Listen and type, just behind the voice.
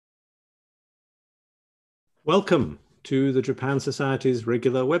Welcome to the Japan Society's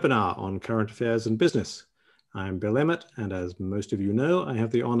regular webinar on current affairs and business. I'm Bill Emmott, and as most of you know, I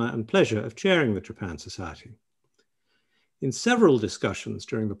have the honor and pleasure of chairing the Japan Society. In several discussions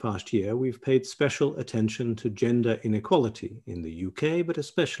during the past year, we've paid special attention to gender inequality in the UK, but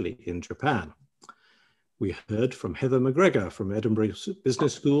especially in Japan. We heard from Heather McGregor from Edinburgh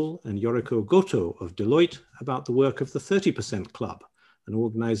Business School and Yoriko Goto of Deloitte about the work of the 30% Club, an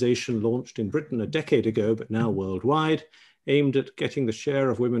organization launched in Britain a decade ago, but now worldwide, aimed at getting the share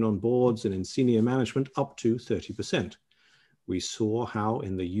of women on boards and in senior management up to 30%. We saw how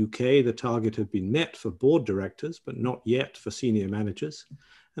in the UK the target had been met for board directors, but not yet for senior managers,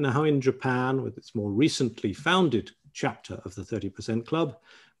 and how in Japan, with its more recently founded chapter of the 30% Club,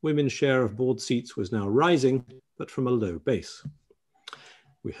 women's share of board seats was now rising, but from a low base.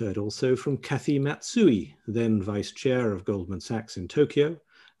 We heard also from Kathy Matsui, then vice chair of Goldman Sachs in Tokyo,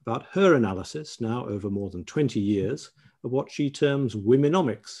 about her analysis, now over more than 20 years, of what she terms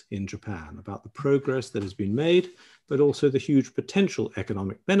womenomics in Japan, about the progress that has been made, but also the huge potential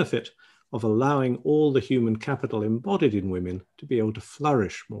economic benefit of allowing all the human capital embodied in women to be able to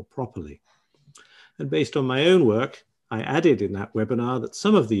flourish more properly. And based on my own work, I added in that webinar that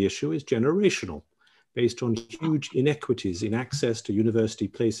some of the issue is generational, based on huge inequities in access to university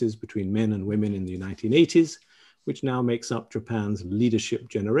places between men and women in the 1980s, which now makes up Japan's leadership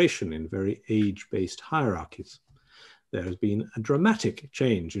generation in very age-based hierarchies. There has been a dramatic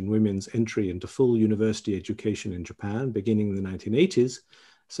change in women's entry into full university education in Japan beginning in the 1980s,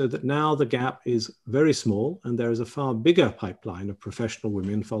 so that now the gap is very small and there is a far bigger pipeline of professional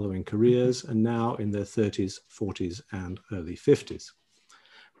women following careers and now in their 30s, 40s, and early 50s.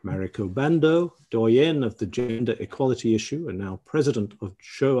 Mariko Bando, doyen of the gender equality issue and now president of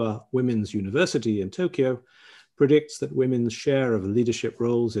Showa Women's University in Tokyo, predicts that women's share of leadership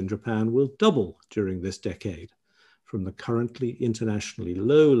roles in Japan will double during this decade, from the currently internationally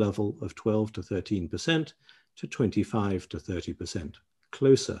low level of 12 to 13% to 25 to 30%,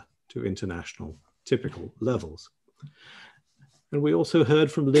 closer to international typical levels. And we also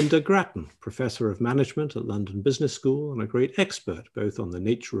heard from Linda Grattan, Professor of Management at London Business School and a great expert both on the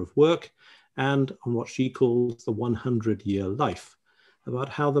nature of work and on what she calls the 100-year life, about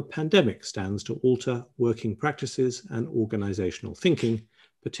how the pandemic stands to alter working practices and organizational thinking,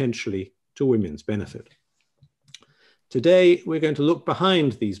 potentially to women's benefit. Today, we're going to look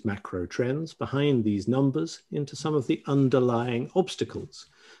behind these macro trends, behind these numbers, into some of the underlying obstacles,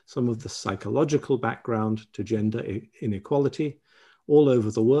 some of the psychological background to gender inequality all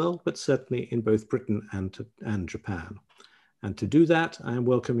over the world, but certainly in both Britain and Japan. And to do that, I am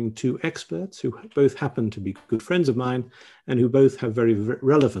welcoming two experts who both happen to be good friends of mine and who both have very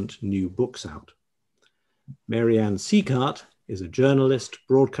relevant new books out. Mary Ann Sieghart is a journalist,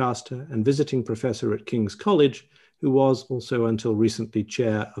 broadcaster, and visiting professor at King's College, who was also until recently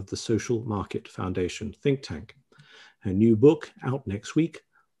chair of the Social Market Foundation think tank. Her new book, out next week,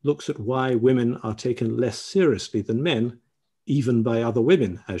 looks at why women are taken less seriously than men, even by other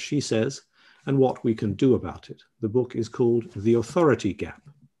women, as she says, and what we can do about it. The book is called The Authority Gap.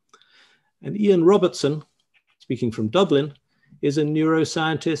 And Ian Robertson, speaking from Dublin, is a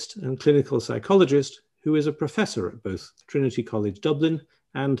neuroscientist and clinical psychologist who is a professor at both Trinity College Dublin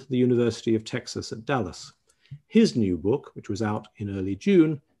and the University of Texas at Dallas. His new book, which was out in early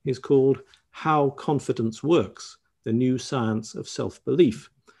June, is called How Confidence Works, the New Science of Self-Belief.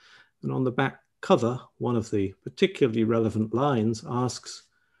 And on the back cover, one of the particularly relevant lines asks,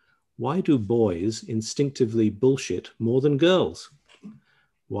 why do boys instinctively bullshit more than girls?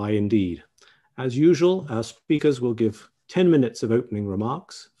 Why indeed? As usual, our speakers will give 10 minutes of opening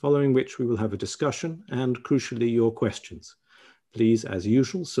remarks, following which we will have a discussion and, crucially, your questions. Please, as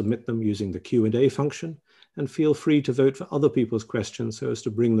usual, submit them using the Q&A function, and feel free to vote for other people's questions so as to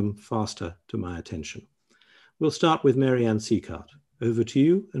bring them faster to my attention. We'll start with Mary Ann Sieghart. Over to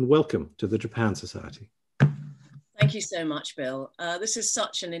you and welcome to the Japan Society. Thank you so much, Bill. This is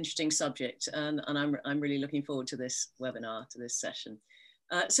such an interesting subject and I'm really looking forward to this webinar, to this session.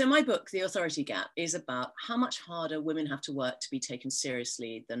 So my book, The Authority Gap, is about how much harder women have to work to be taken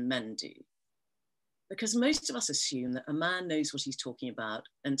seriously than men do. Because most of us assume that a man knows what he's talking about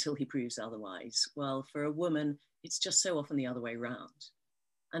until he proves otherwise. Well, for a woman, it's just so often the other way around.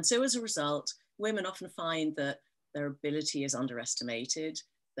 And so as a result, women often find that their ability is underestimated,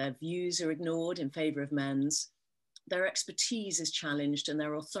 their views are ignored in favor of men's, their expertise is challenged and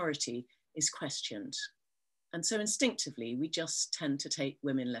their authority is questioned. And so instinctively, we just tend to take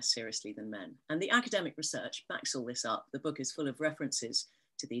women less seriously than men. And the academic research backs all this up. The book is full of references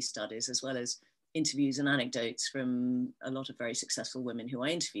to these studies, as well as interviews and anecdotes from a lot of very successful women who I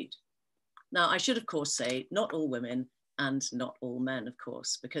interviewed. Now, I should, of course, say not all women and not all men, of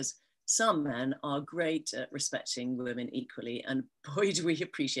course, because some men are great at respecting women equally, and boy, do we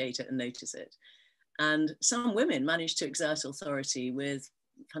appreciate it and notice it. And some women manage to exert authority with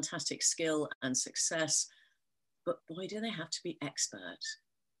fantastic skill and success, but boy, do they have to be expert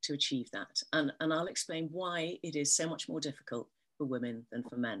to achieve that. And I'll explain why it is so much more difficult for women than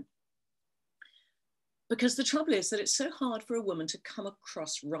for men. Because the trouble is that it's so hard for a woman to come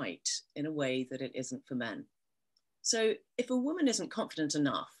across right in a way that it isn't for men. So if a woman isn't confident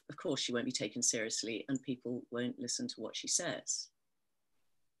enough, of course she won't be taken seriously and people won't listen to what she says.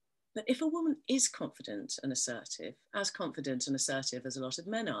 But if a woman is confident and assertive as a lot of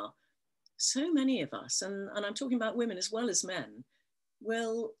men are, so many of us, and I'm talking about women as well as men,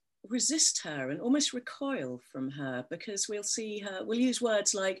 will resist her and almost recoil from her, because we'll see her, we'll use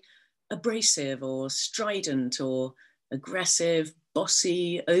words like abrasive or strident or aggressive,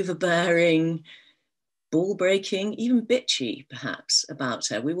 bossy, overbearing, ball breaking, even bitchy perhaps about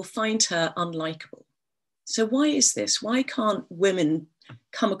her. We will find her unlikable. So why is this? Why can't women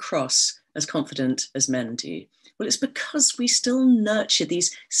come across as confident as men do? Well, it's because we still nurture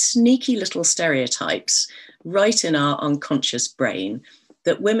these sneaky little stereotypes right in our unconscious brain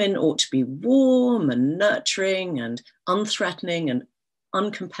that women ought to be warm and nurturing and unthreatening and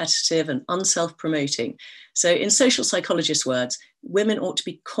uncompetitive and unself-promoting. So in social psychologist words, women ought to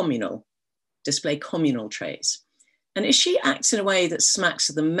be communal, display communal traits. And if she acts in a way that smacks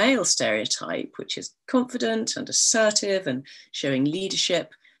of the male stereotype, which is confident and assertive and showing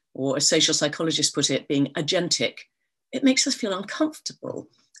leadership, or as social psychologists put it, being agentic, it makes us feel uncomfortable.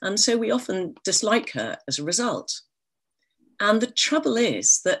 And so we often dislike her as a result. And the trouble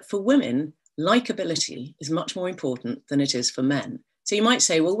is that for women, likability is much more important than it is for men. So you might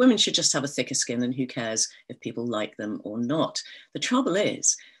say, well, women should just have a thicker skin and who cares if people like them or not. The trouble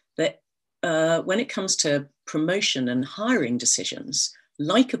is that when it comes to promotion and hiring decisions,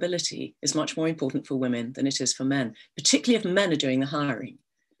 likability is much more important for women than it is for men, particularly if men are doing the hiring.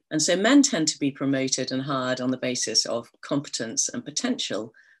 And so men tend to be promoted and hired on the basis of competence and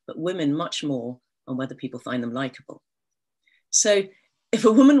potential, but women much more on whether people find them likable. So if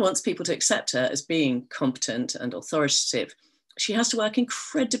a woman wants people to accept her as being competent and authoritative, she has to work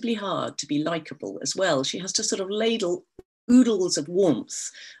incredibly hard to be likable as well. She has to sort of ladle oodles of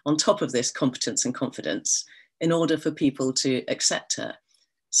warmth on top of this competence and confidence in order for people to accept her.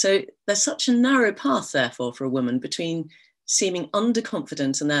 So there's such a narrow path, therefore, for a woman between seeming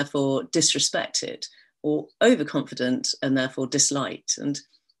underconfident and therefore disrespected, or overconfident and therefore disliked. And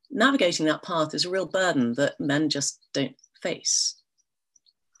navigating that path is a real burden that men just don't face.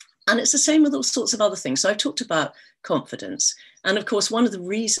 And it's the same with all sorts of other things. So I've talked about confidence. And of course, one of the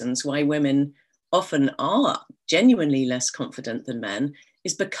reasons why women often are genuinely less confident than men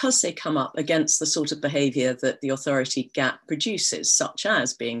is because they come up against the sort of behavior that the authority gap produces, such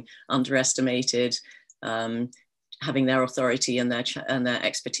as being underestimated, having their authority and their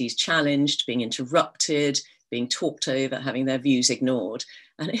expertise challenged, being interrupted, being talked over, having their views ignored.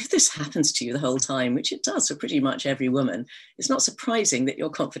 And if this happens to you the whole time, which it does for pretty much every woman, it's not surprising that your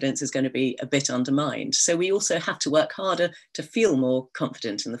confidence is going to be a bit undermined. So we also have to work harder to feel more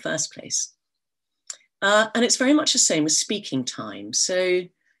confident in the first place. And it's very much the same with speaking time. So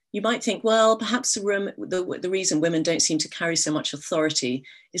you might think, well, perhaps the reason women don't seem to carry so much authority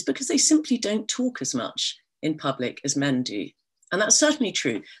is because they simply don't talk as much in public as men do. And that's certainly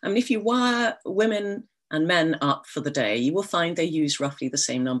true. I mean, if you wire women and men up for the day, you will find they use roughly the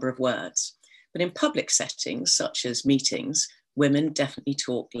same number of words. But in public settings, such as meetings, women definitely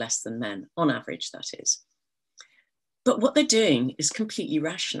talk less than men, on average, that is. But what they're doing is completely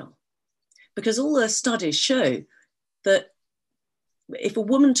rational, because all the studies show that if a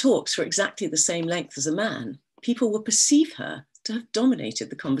woman talks for exactly the same length as a man, people will perceive her to have dominated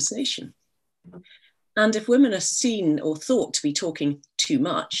the conversation. And if women are seen or thought to be talking too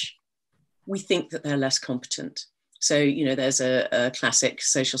much, we think that they're less competent. So, you know, there's a classic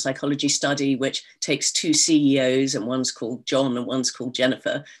social psychology study which takes two CEOs, and one's called John and one's called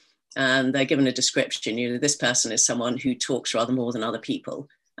Jennifer, and they're given a description. You know, this person is someone who talks rather more than other people,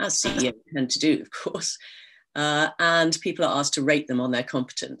 as CEOs tend to do, of course. And people are asked to rate them on their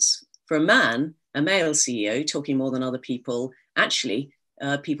competence. For a man, a male CEO talking more than other people, actually,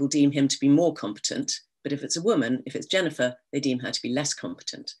 people deem him to be more competent. But if it's a woman, if it's Jennifer, they deem her to be less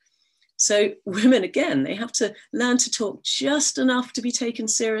competent. So women, again, they have to learn to talk just enough to be taken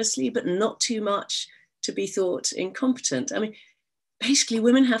seriously, but not too much to be thought incompetent. I mean, basically,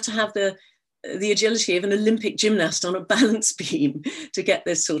 women have to have the agility of an Olympic gymnast on a balance beam to get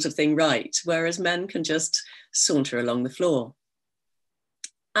this sort of thing right, whereas men can just saunter along the floor.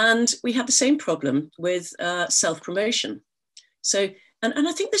 And we have the same problem with self-promotion. So, and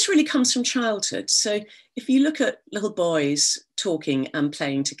I think this really comes from childhood. So if you look at little boys talking and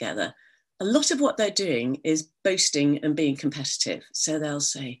playing together, a lot of what they're doing is boasting and being competitive. So they'll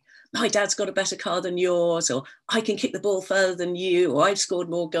say, my dad's got a better car than yours, or I can kick the ball further than you, or I've scored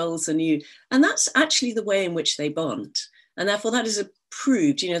more goals than you. And that's actually the way in which they bond. And therefore that is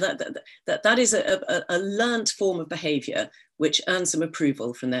approved, you know, that is a learned form of behavior which earns them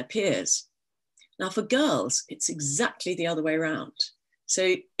approval from their peers. Now for girls, it's exactly the other way around.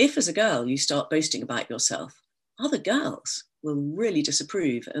 So if as a girl you start boasting about yourself, other girls will really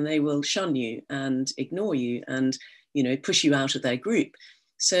disapprove and they will shun you and ignore you and, you know, push you out of their group.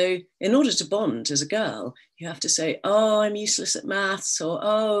 So in order to bond as a girl, you have to say, oh, I'm useless at maths, or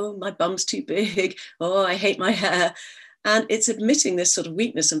oh, my bum's too big, oh, I hate my hair. And it's admitting this sort of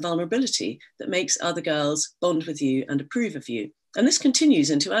weakness and vulnerability that makes other girls bond with you and approve of you. And this continues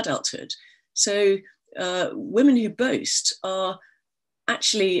into adulthood. So women who boast are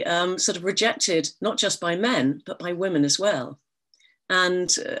actually sort of rejected, not just by men, but by women as well.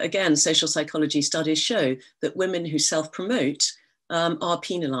 And again, social psychology studies show that women who self-promote are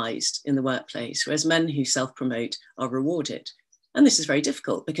penalized in the workplace, whereas men who self-promote are rewarded. And this is very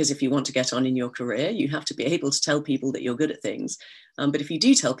difficult because if you want to get on in your career, you have to be able to tell people that you're good at things. But if you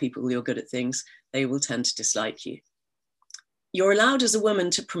do tell people you're good at things, they will tend to dislike you. You're allowed as a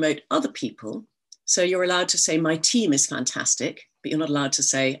woman to promote other people. So you're allowed to say, my team is fantastic, but you're not allowed to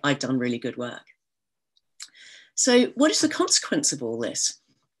say, I've done really good work. So what is the consequence of all this?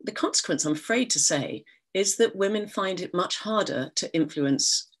 The consequence, I'm afraid to say, is that women find it much harder to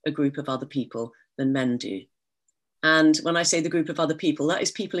influence a group of other people than men do. And when I say the group of other people, that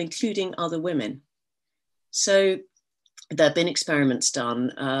is people including other women. So there have been experiments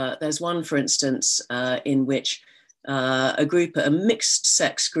done. There's one, for instance, in which a mixed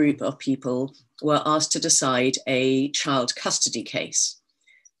sex group of people were asked to decide a child custody case.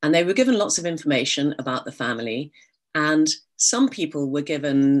 And they were given lots of information about the family. And some people were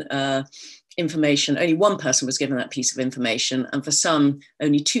given information, only one person was given that piece of information, and for some,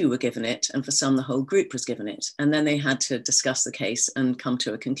 only two were given it, and for some, the whole group was given it. And then they had to discuss the case and come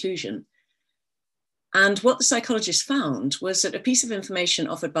to a conclusion. And what the psychologists found was that a piece of information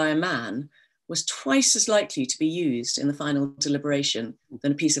offered by a man was twice as likely to be used in the final deliberation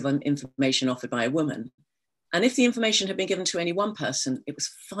than a piece of information offered by a woman. And if the information had been given to any one person, it was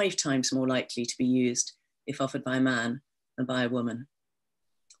 5 times more likely to be used if offered by a man than by a woman.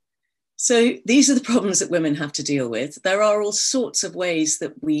 So these are the problems that women have to deal with. There are all sorts of ways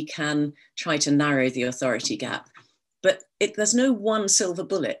that we can try to narrow the authority gap, but there's no one silver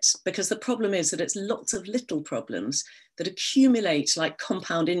bullet, because the problem is that it's lots of little problems that accumulate like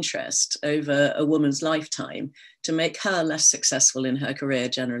compound interest over a woman's lifetime to make her less successful in her career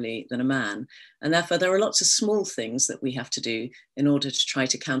generally than a man. And therefore there are lots of small things that we have to do in order to try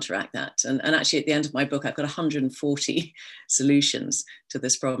to counteract that. And actually at the end of my book, I've got 140 solutions to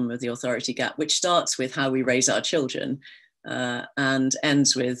this problem of the authority gap, which starts with how we raise our children and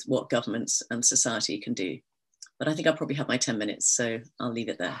ends with what governments and society can do. But I think I'll probably have my 10 minutes, so I'll leave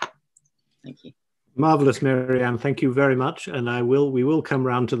it there. Thank you. Marvelous, Mary Ann. Thank you very much. And we will come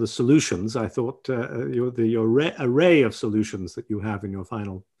round to the your array of solutions that you have in your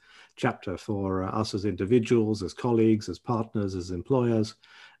final chapter for us as individuals, as colleagues, as partners, as employers,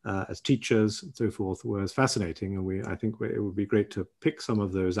 as teachers, and so forth, was fascinating. And I think it would be great to pick some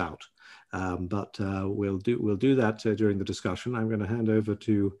of those out. But we'll do that during the discussion. I'm going to hand over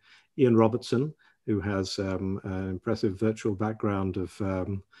to Ian Robertson, who has an impressive virtual background of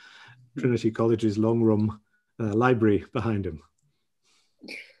Trinity College's long room library behind him.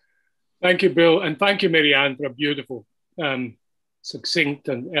 Thank you, Bill, and thank you, Mary Ann, for a beautiful, succinct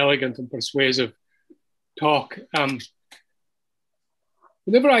and elegant and persuasive talk.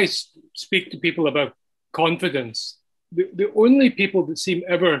 Whenever I speak to people about confidence, the only people that seem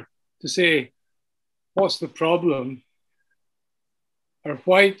ever to say, what's the problem, are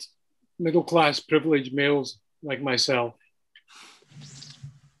white, middle-class, privileged males like myself.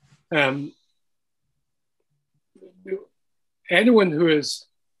 Anyone who is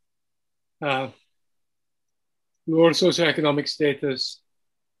lower socioeconomic status,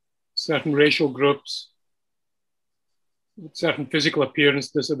 certain racial groups, certain physical appearance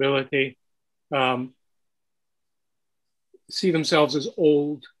disability, see themselves as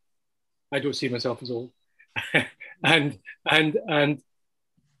old. I don't see myself as old. and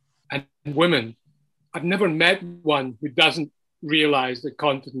women. I've never met one who doesn't realize that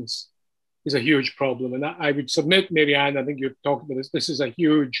confidence is a huge problem. And I would submit, Mary Ann, I think you've talked about this is a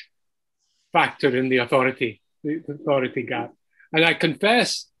huge factor in the authority gap. And I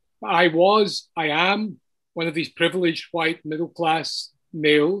confess, I am one of these privileged white middle-class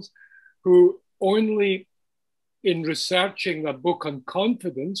males who only in researching a book on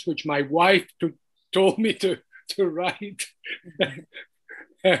confidence, which my wife told me to write,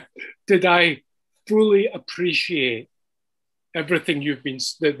 did I fully appreciate everything you've been,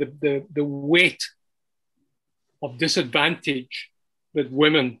 the weight of disadvantage that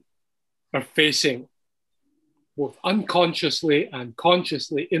women are facing, both unconsciously and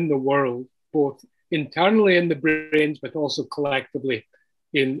consciously in the world, both internally in the brains, but also collectively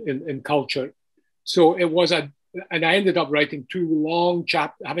in culture. So it was and I ended up writing 2 long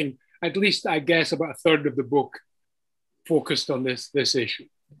chapters, having at least, I guess, about a third of the book focused on this issue.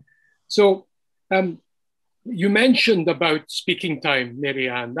 So you mentioned about speaking time, Mary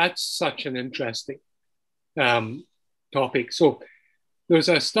Ann. That's such an interesting topic. So there's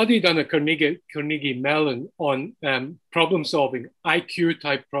a study done at Carnegie Mellon on problem solving, IQ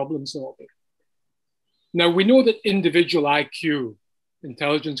type problem solving. Now we know that individual IQ,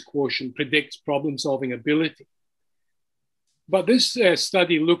 intelligence quotient, predicts problem solving ability. But this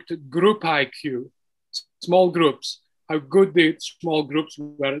study looked at group IQ, small groups, how good the small groups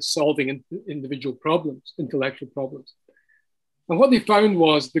were at solving individual problems, intellectual problems. And what they found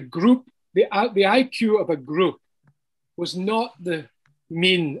was the IQ of a group was not the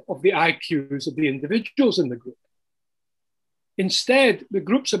mean of the IQs of the individuals in the group. Instead, the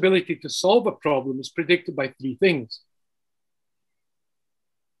group's ability to solve a problem is predicted by 3 things.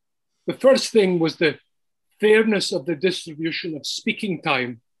 The first thing was the fairness of the distribution of speaking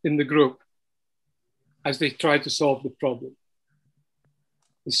time in the group as they tried to solve the problem.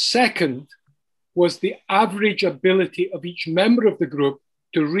 The second was the average ability of each member of the group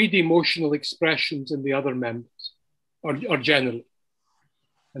to read emotional expressions in the other members, or generally.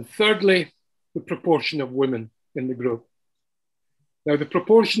 And thirdly, the proportion of women in the group. Now, the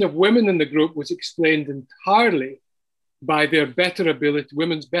proportion of women in the group was explained entirely by their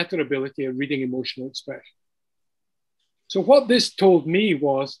women's better ability at reading emotional expression. So what this told me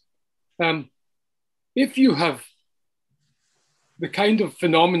was, if you have the kind of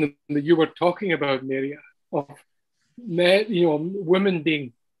phenomenon that you were talking about, Mary, of women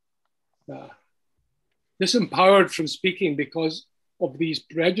being disempowered from speaking because of these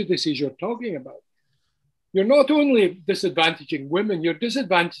prejudices you're talking about, you're not only disadvantaging women, you're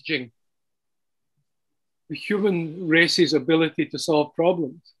disadvantaging the human race's ability to solve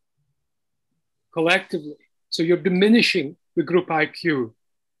problems collectively. So you're diminishing the group IQ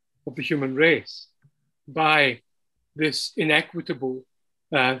of the human race by this inequitable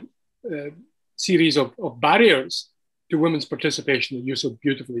series of barriers to women's participation that you so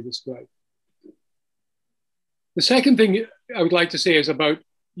beautifully described. The second thing I would like to say is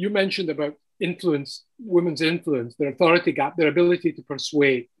you mentioned about influence, women's influence, their authority gap, their ability to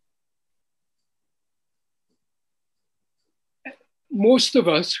persuade. Most of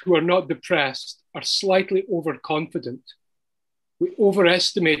us who are not depressed are slightly overconfident. We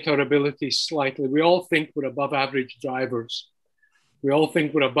overestimate our abilities slightly. We all think we're above average drivers. We all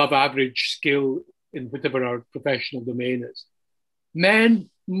think we're above average skill in whatever our professional domain is. Men,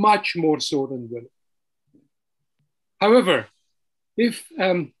 much more so than women. However, if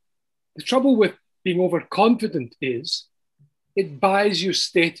the trouble with being overconfident is it buys you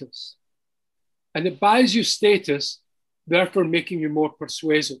status. And it buys you status, therefore making you more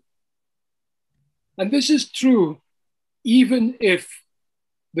persuasive. And this is true even if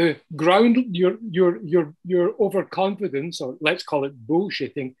the ground, your overconfidence, or let's call it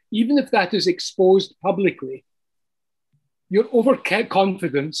bullshitting, even if that is exposed publicly, your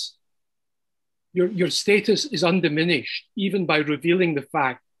overconfidence, your status is undiminished, even by revealing the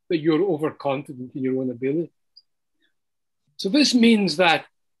fact that you're overconfident in your own ability. So this means that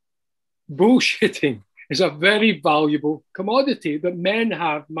bullshitting is a very valuable commodity that men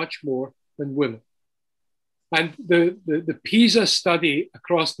have much more than women. And the PISA study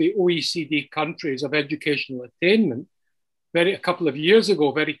across the OECD countries of educational attainment, a couple of years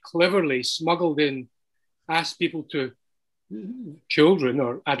ago, very cleverly smuggled in, asked children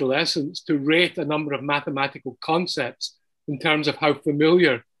or adolescents to rate a number of mathematical concepts in terms of how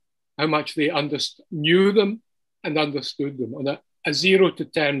much they knew them and understood them on a 0 to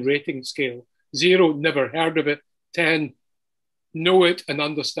 10 rating scale. 0, never heard of it. 10, know it and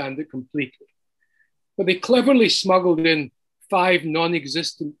understand it completely. But they cleverly smuggled in 5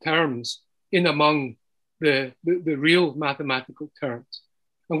 non-existent terms in among the real mathematical terms.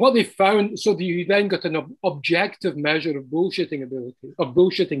 And what they found, so that you then got an objective measure of bullshitting ability, of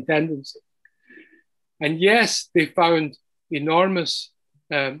bullshitting tendency. And yes, they found enormous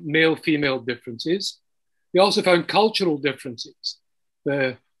male-female differences. They also found cultural differences.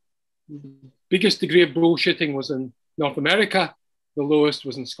 The biggest degree of bullshitting was in North America. The lowest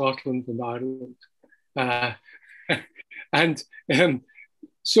was in Scotland and Ireland. But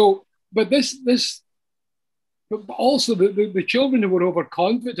also the children who were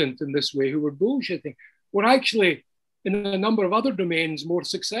overconfident in this way, who were bullshitting, were actually in a number of other domains more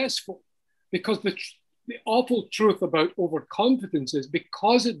successful, because the awful truth about overconfidence is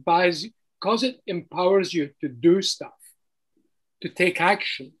because it empowers you to do stuff, to take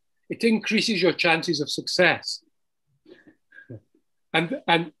action, it increases your chances of success.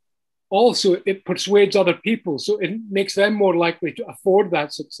 And also it persuades other people, so it makes them more likely to afford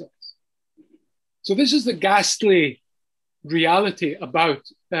that success. So this is the ghastly reality about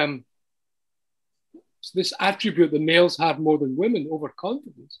this attribute that males have more than women,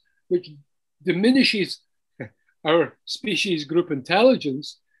 overconfidence, which diminishes our species group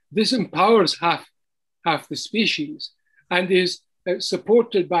intelligence, disempowers half the species, and is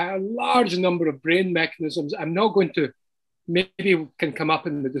supported by a large number of brain mechanisms. I'm not going to, maybe can come up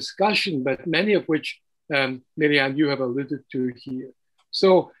in the discussion, but many of which, Mary Ann, you have alluded to here.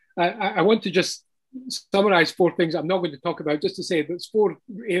 So I want to just summarize 4 things I'm not going to talk about, just to say there's 4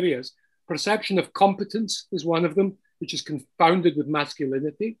 areas. Perception of competence is one of them, which is confounded with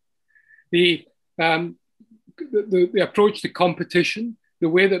masculinity. The approach to competition, the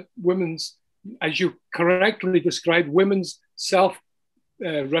way that women's, as you correctly described, women's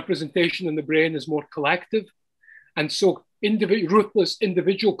self-representation in the brain is more collective. And so ruthless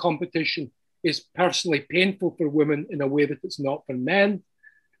individual competition is personally painful for women in a way that it's not for men.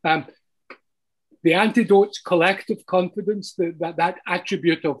 The antidote, collective confidence, that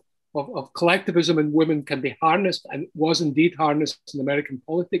attribute of collectivism in women can be harnessed, and was indeed harnessed in American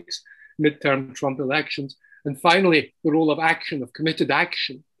politics, midterm Trump elections. And finally, the role of action, of committed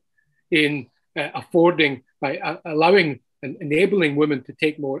action in affording, by allowing and enabling women to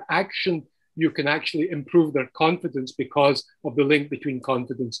take more action, you can actually improve their confidence because of the link between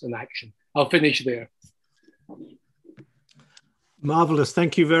confidence and action. I'll finish there. Marvelous.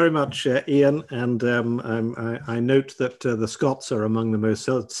 Thank you very much, Ian. And I note that the Scots are among the most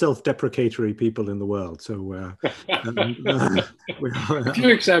self-deprecatory people in the world. So a few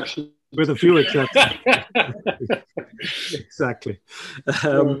exceptions. With a few exceptions. Exactly.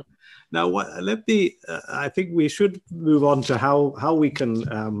 Now, I think we should move on to how we can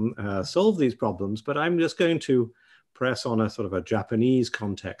solve these problems, but I'm just going to press on a sort of a Japanese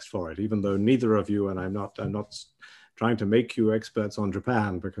context for it, even though neither of you, and I'm not trying to make you experts on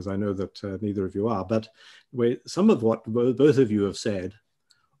Japan, because I know that neither of you are, but some of what both of you have said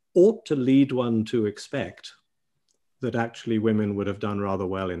ought to lead one to expect that actually women would have done rather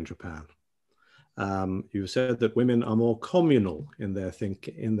well in Japan. You said that women are more communal in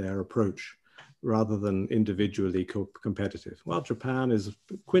their approach rather than individually competitive. Well, Japan is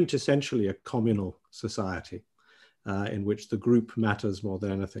quintessentially a communal society in which the group matters more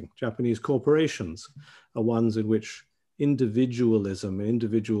than anything. Japanese corporations are ones in which individualism,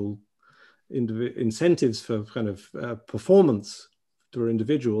 incentives for kind of performance for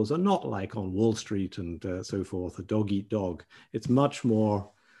individuals are not like on Wall Street and so forth, a dog eat dog. It's much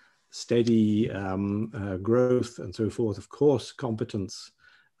more steady growth and so forth. Of course, competence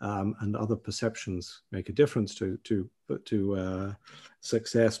and other perceptions make a difference to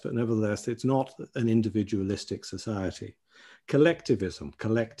success, but nevertheless, it's not an individualistic society. Collectivism,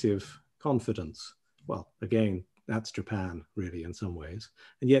 collective confidence. Well, again, that's Japan really in some ways,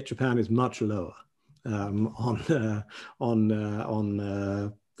 and yet Japan is much lower on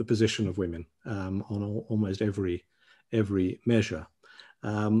the position of women on almost every measure.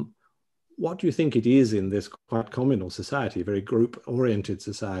 What do you think it is in this quite communal society, very group-oriented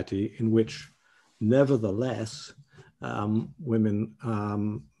society, in which nevertheless women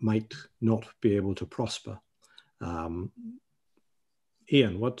might not be able to prosper?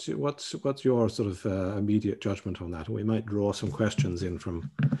 Ian, what's your sort of immediate judgment on that? We might draw some questions in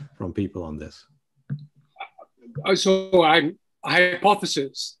from people on this. So I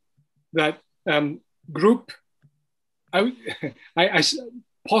hypothesis that it's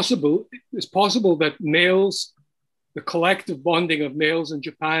possible that males, the collective bonding of males in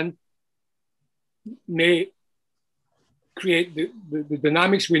Japan may create the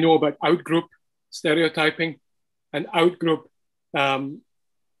dynamics we know about outgroup stereotyping and outgroup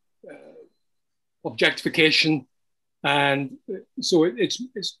objectification. And so it's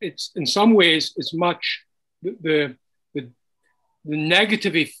in some ways it's much the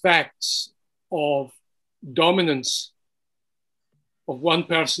negative effects of dominance of one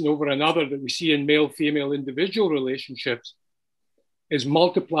person over another that we see in male-female individual relationships is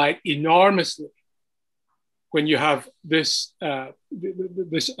multiplied enormously when you have this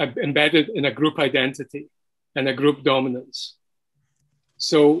embedded in a group identity and a group dominance.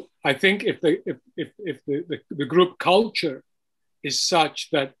 So I think if the group culture is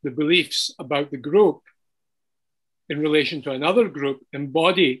such that the beliefs about the group in relation to another group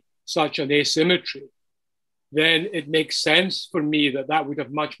embody such an asymmetry, then it makes sense for me that that would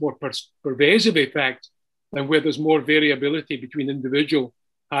have much more pervasive effect than where there's more variability between individual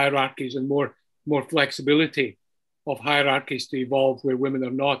hierarchies and more flexibility of hierarchies to evolve where women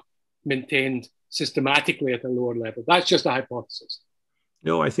are not maintained systematically at a lower level. That's just a hypothesis.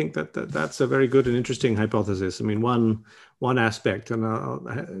 No, I think that's a very good and interesting hypothesis. I mean, one aspect, and I'll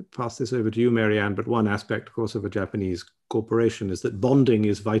pass this over to you, Mary Ann, but one aspect, of course, of a Japanese corporation is that bonding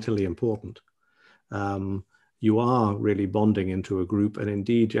is vitally important. You are really bonding into a group, and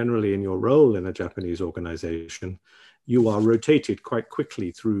indeed, generally in your role in a Japanese organization, you are rotated quite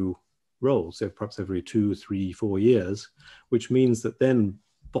quickly through roles, perhaps every 2, 3, 4 years, which means that then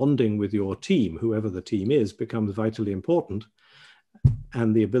bonding with your team, whoever the team is, becomes vitally important.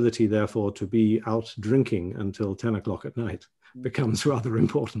 And the ability, therefore, to be out drinking until 10 o'clock at night becomes rather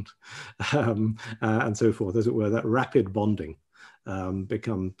important, and so forth, as it were. That rapid bonding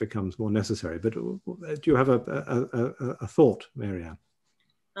becomes more necessary. But do you have a thought, Mary Ann?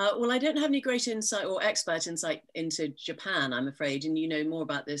 Well, I don't have any great insight or expert insight into Japan, I'm afraid, and you know more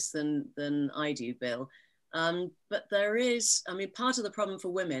about this than I do, Bill. But there is, I mean, part of the problem for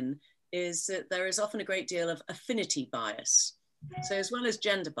women is that there is often a great deal of affinity bias. So as well as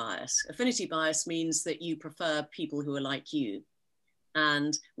gender bias, affinity bias means that you prefer people who are like you,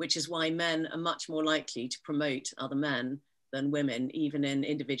 and which is why men are much more likely to promote other men than women, even in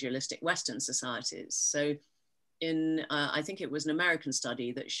individualistic Western societies. So I think it was an American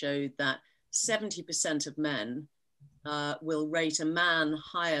study that showed that 70% of men will rate a man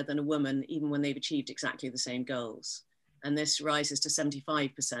higher than a woman, even when they've achieved exactly the same goals. And this rises to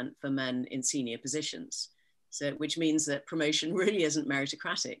 75% for men in senior positions. So, which means that promotion really isn't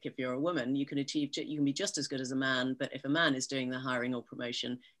meritocratic. If you're a woman, you can be just as good as a man, but if a man is doing the hiring or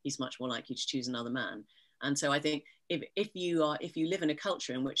promotion, he's much more likely to choose another man. And so I think if you live in a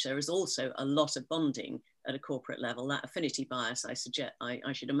culture in which there is also a lot of bonding at a corporate level, that affinity bias, I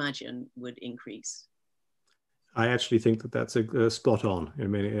should imagine, would increase. I actually think that that's spot on. I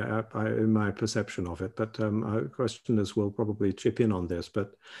mean, in my perception of it. But our questioners will probably chip in on this.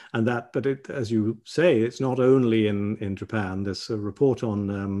 But as you say, it's not only in Japan. There's a report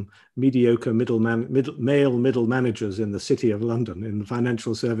on mediocre male middle managers in the City of London in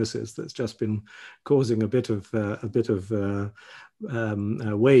financial services that's just been causing a bit of a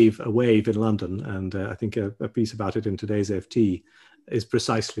wave in London. And I think a piece about it in today's FT is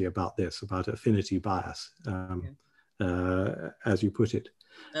precisely about this, about affinity bias, as you put it.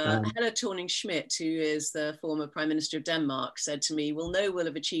 Helle Thorning-Schmidt, who is the former Prime Minister of Denmark, said to me, "We'll know we'll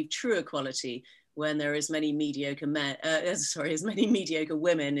have achieved true equality when there are as many mediocre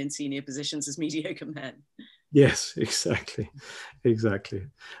women in senior positions as mediocre men." Yes, exactly.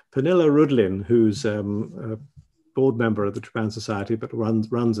 Pernilla Rudlin, who's a board member of the Japan Society, but runs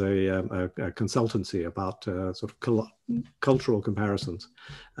a consultancy about sort of cultural comparisons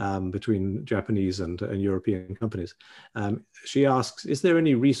between Japanese and European companies. She asks, is there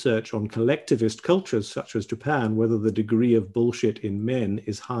any research on collectivist cultures such as Japan, whether the degree of bullshit in men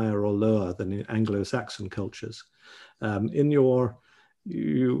is higher or lower than in Anglo-Saxon cultures?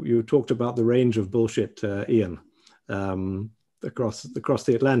 You talked about the range of bullshit, Ian, across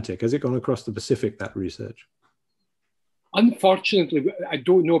the Atlantic. Has it gone across the Pacific, that research? Unfortunately, I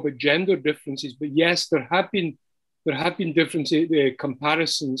don't know about gender differences, but yes, there have been differences,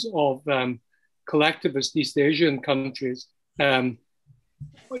 comparisons of collectivist East Asian countries in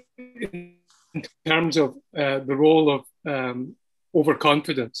terms of the role of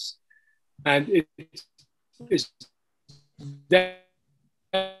overconfidence, and it is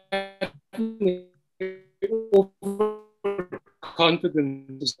definitely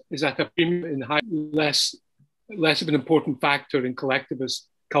overconfidence is at a premium in high, less of an important factor in collectivist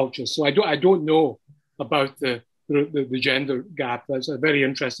culture. So I don't know about the gender gap. That's a very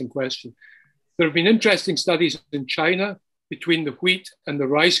interesting question. There have been interesting studies in China between the wheat and the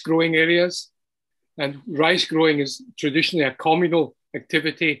rice growing areas. And rice growing is traditionally a communal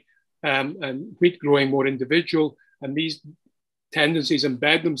activity, and wheat growing more individual. And these tendencies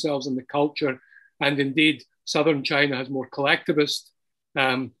embed themselves in the culture. And indeed, southern China has more collectivist,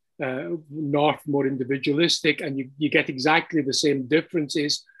 north more individualistic, and you get exactly the same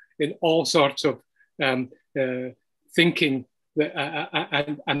differences in all sorts of thinking,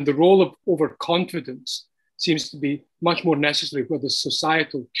 and the role of overconfidence seems to be much more necessary where there's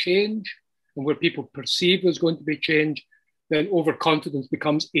societal change and where people perceive there's going to be change, then overconfidence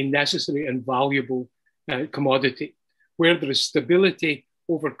becomes a necessary and valuable commodity. Where there is stability,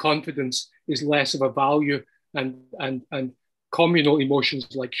 overconfidence is less of a value, and communal emotions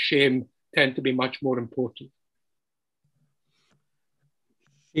like shame tend to be much more important.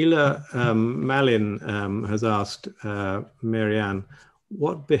 Sheila Malin has asked Mary Ann,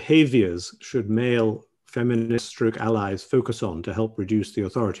 what behaviors should male feminist stroke allies focus on to help reduce the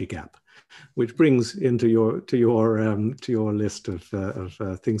authority gap? Which brings into your list of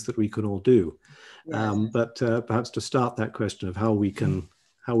things that we can all do. Yes. But perhaps to start that question of how we can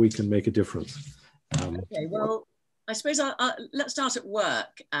make a difference. Okay, well, I suppose let's start at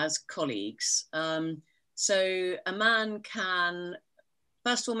work as colleagues. So a man can,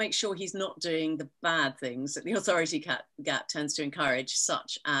 first of all, make sure he's not doing the bad things that the authority gap tends to encourage,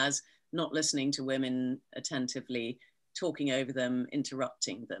 such as not listening to women attentively, talking over them,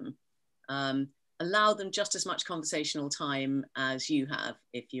 interrupting them. Allow them just as much conversational time as you have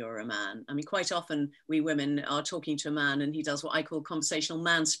if you're a man. I mean, quite often we women are talking to a man and he does what I call conversational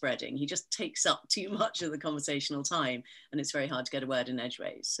manspreading. He just takes up too much of the conversational time and it's very hard to get a word in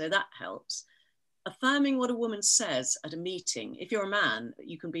edgeways. So that helps. Affirming what a woman says at a meeting. If you're a man,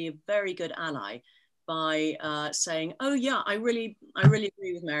 you can be a very good ally by saying, oh yeah, I really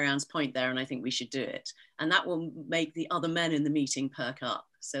agree with Mary Ann's point there and I think we should do it. And that will make the other men in the meeting perk up.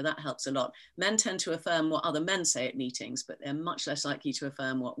 So that helps a lot. Men tend to affirm what other men say at meetings, but they're much less likely to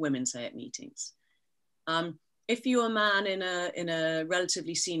affirm what women say at meetings. If you're a man in a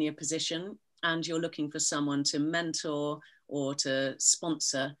relatively senior position and you're looking for someone to mentor or to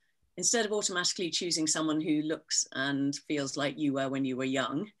sponsor, instead of automatically choosing someone who looks and feels like you were when you were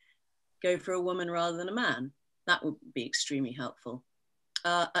young, go for a woman rather than a man. That would be extremely helpful.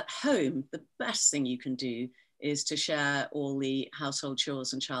 At home, the best thing you can do is to share all the household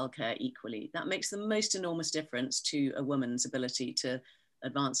chores and childcare equally. That makes the most enormous difference to a woman's ability to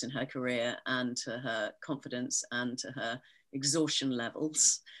advance in her career and to her confidence and to her exhaustion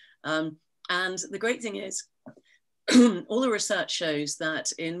levels. And the great thing is, all the research shows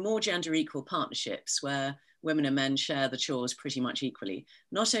that in more gender equal partnerships where women and men share the chores pretty much equally,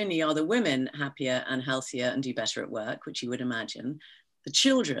 not only are the women happier and healthier and do better at work, which you would imagine, the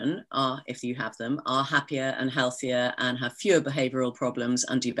children are, if you have them, are happier and healthier and have fewer behavioral problems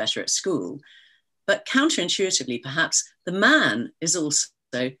and do better at school. But counterintuitively, perhaps the man is also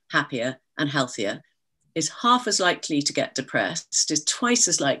happier and healthier, is half as likely to get depressed, is twice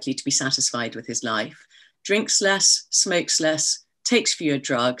as likely to be satisfied with his life, drinks less, smokes less, takes fewer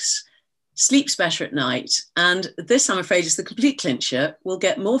drugs, sleeps better at night. And this, I'm afraid, is the complete clincher, will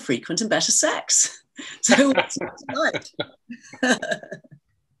get more frequent and better sex. So what's not to like?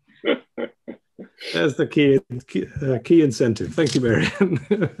 There's the key incentive. Thank you, Mary Ann.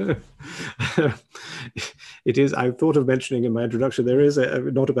 It is, I thought of mentioning in my introduction, there is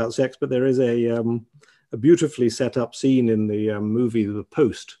not about sex, but there is a beautifully set up scene in the movie The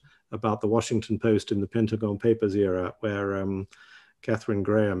Post about the Washington Post in the Pentagon Papers era, where Catherine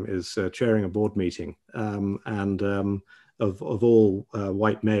Graham is chairing a board meeting of all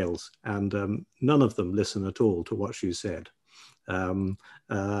white males, and none of them listen at all to what she said. And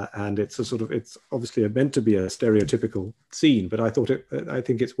it's a sort of, it's obviously meant to be a stereotypical scene, but I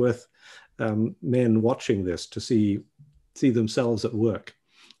think it's worth men watching this to see themselves at work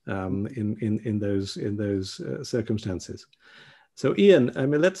in those circumstances. So Ian, I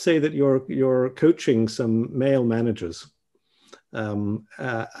mean, let's say that you're coaching some male managers, and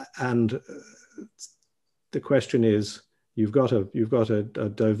the question is, you've got a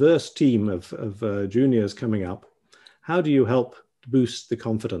diverse team of juniors coming up. How do you help boost the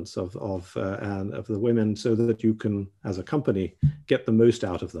confidence of the women so that you can, as a company, get the most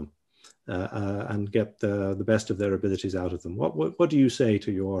out of them and get the best of their abilities out of them? What do you say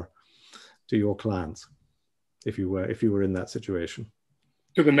to your clients if you were in that situation?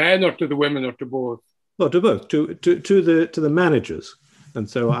 To the men or to the women or to both? Well, to both. To the managers. And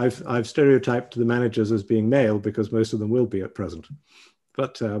so I've stereotyped the managers as being male because most of them will be at present.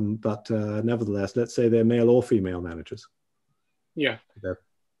 But nevertheless, let's say they're male or female managers. Yeah.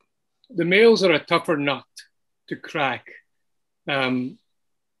 The males are a tougher nut to crack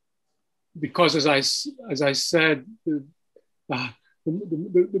because, as I said, the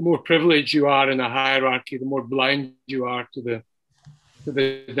more privileged you are in a hierarchy, the more blind you are to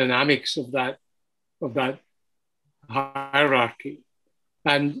the dynamics of that hierarchy.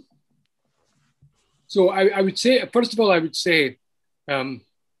 And so I would say, first of all, I would say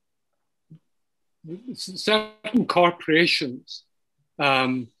certain corporations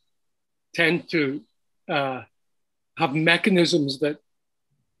tend to have mechanisms that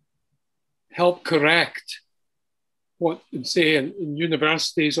help correct what, say, in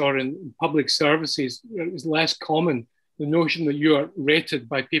universities or in public services is less common, the notion that you are rated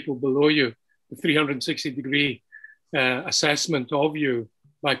by people below you, the 360-degree assessment of you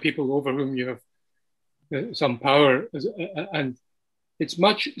by people over whom you have some power. And it's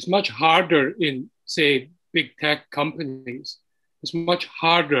much harder in, say, big tech companies. It's much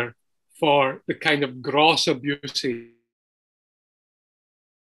harder for the kind of gross abuses.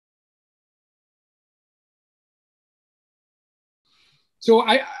 So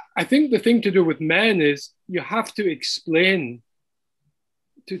I think the thing to do with men is you have to explain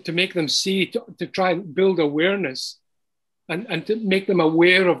to make them see, to try and build awareness and to make them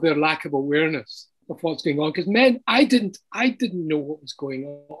aware of their lack of awareness of what's going on. Because men, I didn't know what was going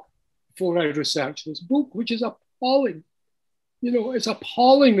on before I researched this book, which is appalling. You know, it's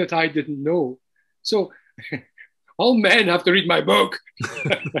appalling that I didn't know. So all men have to read my book.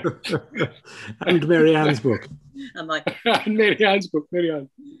 And Mary Ann's book. And Mary Ann's book, Mary Ann.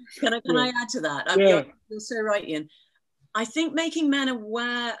 Can I add to that? You're so right, Ian. I think making men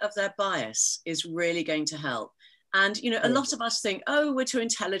aware of their bias is really going to help. And, you know, a lot of us think, oh, we're too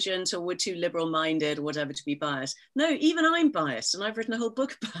intelligent or we're too liberal-minded or whatever to be biased. No, even I'm biased, and I've written a whole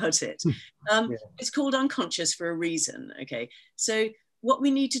book about it. It's called Unconscious for a reason, okay? So what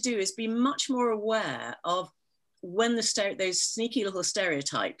we need to do is be much more aware of when those sneaky little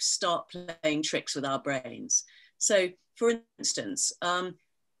stereotypes start playing tricks with our brains. So, for instance,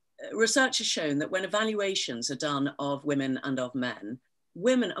 research has shown that when evaluations are done of women and of men,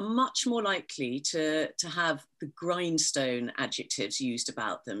 women are much more likely to have the grindstone adjectives used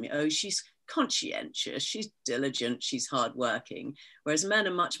about them. Oh, she's conscientious, she's diligent, she's hardworking. Whereas men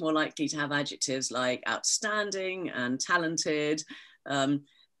are much more likely to have adjectives like outstanding and talented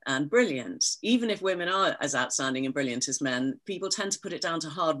and brilliant. Even if women are as outstanding and brilliant as men, people tend to put it down to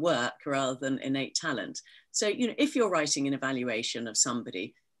hard work rather than innate talent. So, you know, if you're writing an evaluation of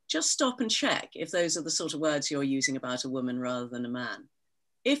somebody, just stop and check if those are the sort of words you're using about a woman rather than a man.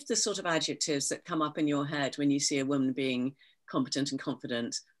 If the sort of adjectives that come up in your head when you see a woman being competent and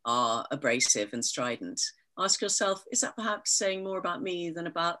confident are abrasive and strident, ask yourself, is that perhaps saying more about me than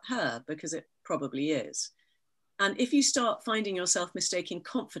about her? Because it probably is. And if you start finding yourself mistaking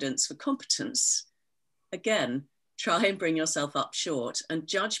confidence for competence, again, try and bring yourself up short and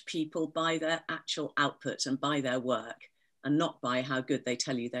judge people by their actual output and by their work, and not by how good they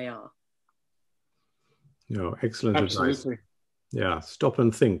tell you they are. No, excellent Absolutely. advice. Yeah, stop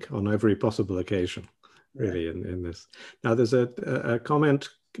and think on every possible occasion, really, in this. Now, there's a comment,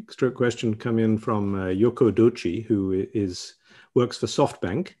 stroke question come in from Yoko Dochi, who works for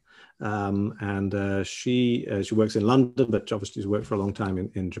SoftBank. And she works in London, but obviously has worked for a long time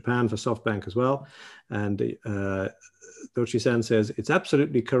in Japan for SoftBank as well. And Dochi-san says, it's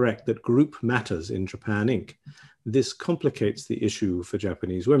absolutely correct that group matters in Japan Inc. This complicates the issue for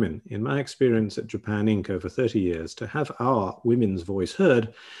Japanese women. In my experience at Japan Inc. over 30 years, to have our women's voice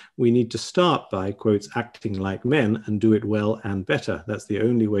heard, we need to start by, quotes, acting like men and do it well and better. That's the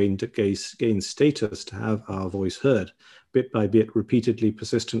only way to gain status, to have our voice heard, bit by bit, repeatedly,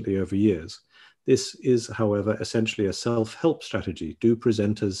 persistently over years. This is, however, essentially a self-help strategy. Do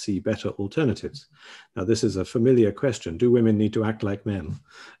presenters see better alternatives? Now, this is a familiar question. Do women need to act like men?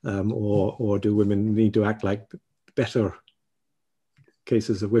 Or do women need to act like better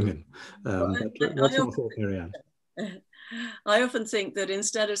cases of women? What's your thought, Mary Ann? I often think that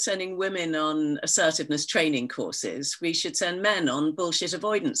instead of sending women on assertiveness training courses, we should send men on bullshit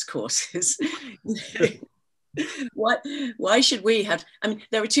avoidance courses. Why should we have, I mean,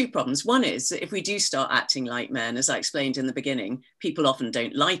 there are two problems. One is that if we do start acting like men, as I explained in the beginning, people often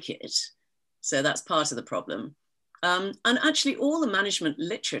don't like it. So that's part of the problem. And actually all the management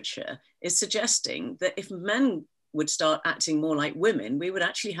literature is suggesting that if men would start acting more like women, we would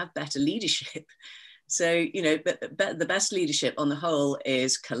actually have better leadership. So, you know, the best leadership on the whole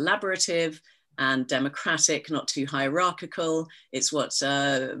is collaborative and democratic, not too hierarchical. It's what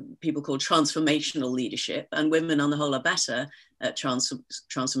people call transformational leadership, and women on the whole are better at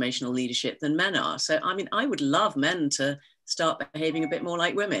transformational leadership than men are. So, I mean, I would love men to start behaving a bit more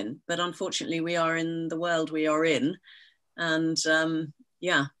like women, but unfortunately we are in the world we are in, and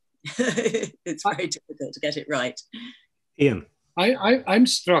yeah, it's very difficult to get it right. Ian. I'm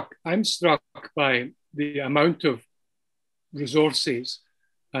struck by the amount of resources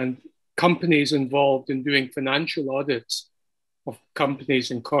and companies involved in doing financial audits of companies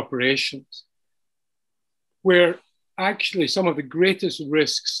and corporations, where actually some of the greatest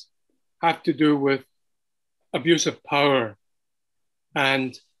risks have to do with abuse of power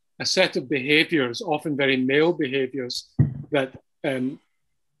and a set of behaviors, often very male behaviors, that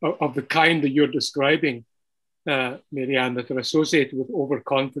of the kind that you're describing, Mary Ann, that are associated with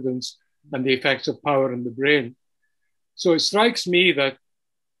overconfidence and the effects of power in the brain. So it strikes me that,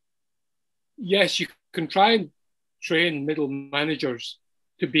 yes, you can try and train middle managers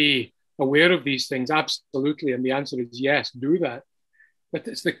to be aware of these things, absolutely. And the answer is yes, do that. But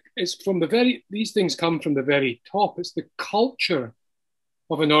these things come from the very top. It's the culture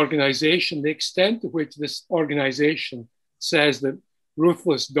of an organization, the extent to which this organization says that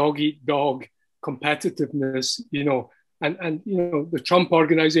ruthless dog-eat-dog competitiveness, and the Trump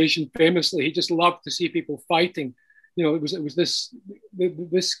organization famously, he just loved to see people fighting. It was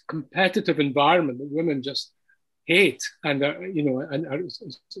this competitive environment that women just hate, and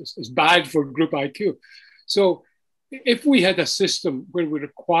it's bad for group IQ. So if we had a system where we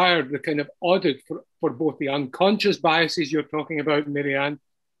required the kind of audit for both the unconscious biases you're talking about, Mary Ann,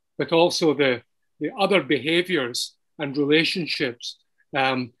 but also the other behaviors and relationships,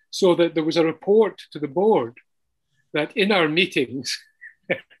 so that there was a report to the board that in our meetings,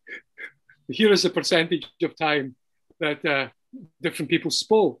 here is the percentage of time that different people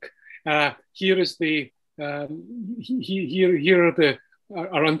spoke. Here are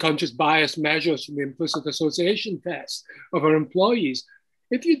our unconscious bias measures from the implicit association test of our employees.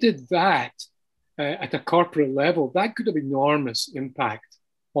 If you did that at a corporate level, that could have enormous impact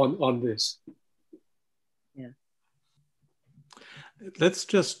on this. Yeah. Let's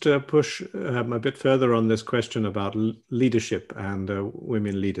just push a bit further on this question about leadership and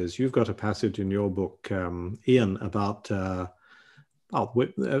women leaders. You've got a passage in your book, Ian, about the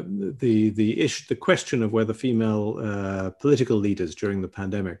question of whether female political leaders during the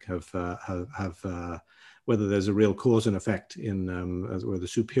pandemic have whether there's a real cause and effect in or the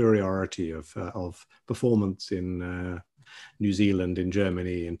superiority of performance in New Zealand, in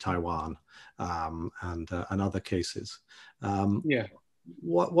Germany, in Taiwan, and other cases.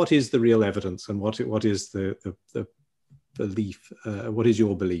 What is the real evidence, and what is the belief? What is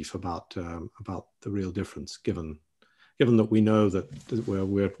your belief about the real difference, given that we know that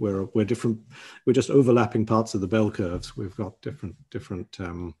we're different, we're just overlapping parts of the bell curves. We've got different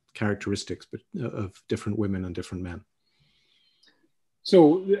characteristics, but of different women and different men.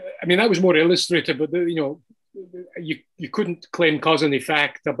 So, I mean, that was more illustrative, but you couldn't claim cause and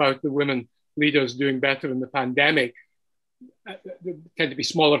effect about the women leaders doing better in the pandemic. They tend to be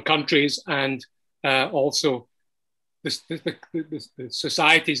smaller countries, and also the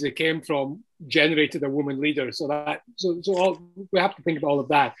societies they came from generated a woman leader. So we have to think about all of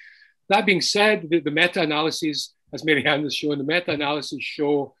that. That being said, the meta-analyses, as Mary Ann has shown, the meta-analyses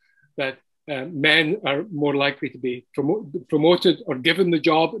show that men are more likely to be promoted or given the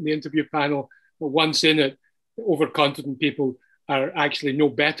job in the interview panel, but once in it, overconfident people are actually no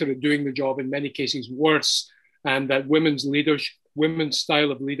better at doing the job, in many cases worse, and that women's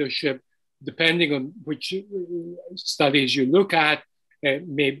style of leadership, depending on which studies you look at,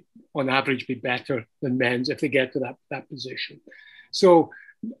 may on average be better than men's if they get to that position. So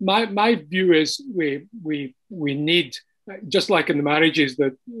my view is we need, just like in the marriages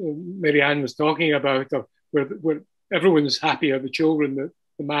that Mary Ann was talking about, where everyone is happy, the children, the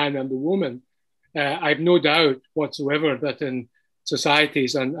man and the woman. I have no doubt whatsoever that in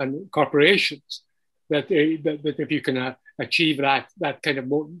societies and corporations, that if you can achieve that kind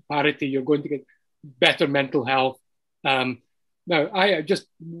of parity, you're going to get better mental health. Now,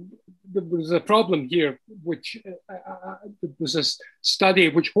 there's a problem here, which there's a study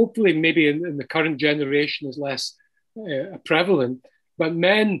which hopefully maybe in the current generation is less prevalent, but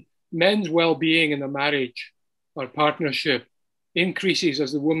men's well-being in a marriage or partnership increases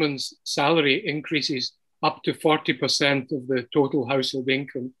as the woman's salary increases up to 40% of the total household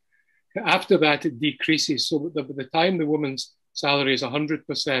income. After that, it decreases. So by the time the woman's salary is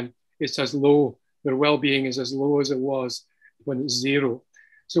 100%, it's as low, their well-being is as low as it was when it's zero.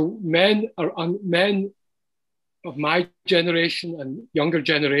 So men of my generation and younger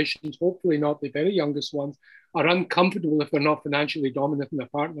generations, hopefully not the very youngest ones, are uncomfortable if they're not financially dominant in a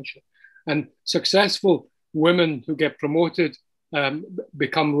partnership. And successful women who get promoted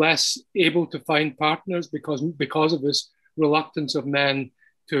become less able to find partners because of this reluctance of men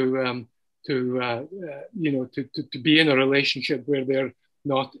to be in a relationship where they're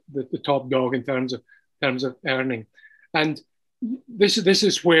not the top dog in terms of earning. And this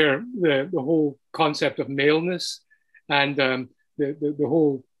is where the whole concept of maleness and the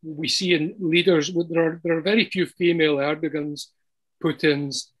whole, we see in leaders, there are very few female Erdogans,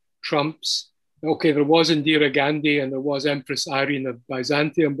 Putins, Trumps. Okay, there was Indira Gandhi and there was Empress Irene of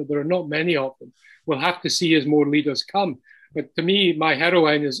Byzantium, but there are not many of them. We'll have to see as more leaders come. But to me, my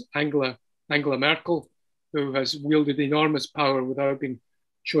heroine is Angela Merkel, who has wielded enormous power without being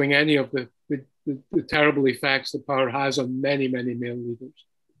showing any of the terrible effects that power has on many, many male leaders.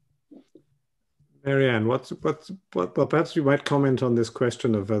 Mary Ann, well, perhaps you might comment on this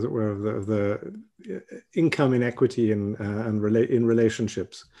question of, as it were, of the income inequity in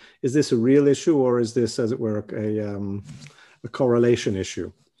relationships. Is this a real issue, or is this, as it were, a correlation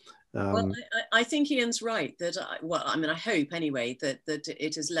issue? Well, I think Ian's right that, well, I mean, I hope anyway that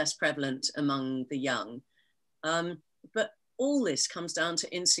it is less prevalent among the young. But all this comes down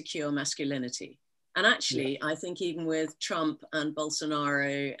to insecure masculinity. And actually, I think even with Trump and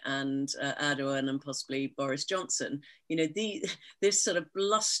Bolsonaro and Erdogan and possibly Boris Johnson, you know, this sort of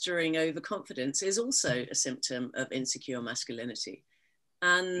blustering overconfidence is also a symptom of insecure masculinity.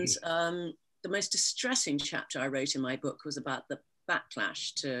 And the most distressing chapter I wrote in my book was about the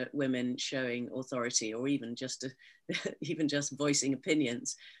backlash to women showing authority, or even just voicing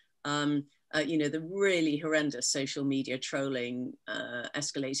opinions. You know, the really horrendous social media trolling,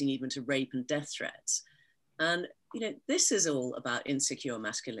 escalating even to rape and death threats. And, you know, this is all about insecure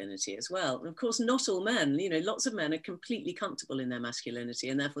masculinity as well. And of course, not all men, you know, lots of men are completely comfortable in their masculinity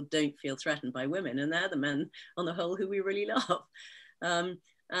and therefore don't feel threatened by women. And they're the men on the whole who we really love.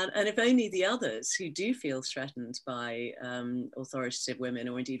 And if only the others who do feel threatened by authoritative women,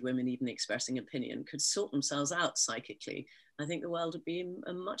 or indeed women even expressing opinion, could sort themselves out psychically, I think the world would be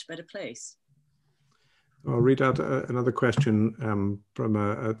a much better place. I'll read out another question from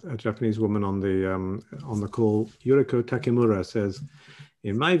a Japanese woman on the call. Yuriko Takemura says,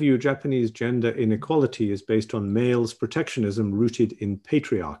 "In my view, Japanese gender inequality is based on males' protectionism rooted in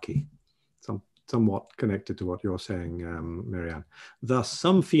patriarchy." Somewhat connected to what you're saying, Mary Ann. "Thus,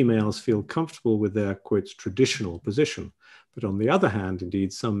 some females feel comfortable with their, quotes, traditional position. But on the other hand,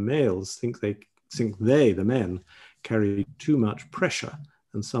 indeed, some males think they, the men, carry too much pressure,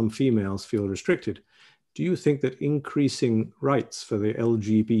 and some females feel restricted. Do you think that increasing rights for the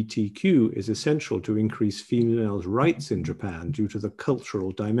LGBTQ is essential to increase females' rights in Japan due to the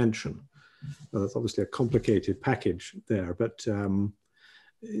cultural dimension?" Well, that's obviously a complicated package there, but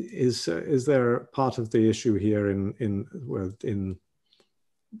is there part of the issue here in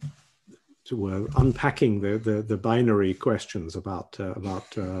unpacking the binary questions about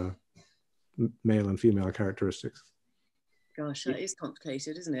male and female characteristics? Gosh, that is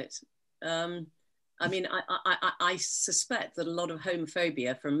complicated, isn't it? I mean, I suspect that a lot of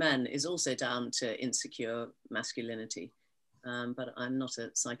homophobia from men is also down to insecure masculinity. But I'm not a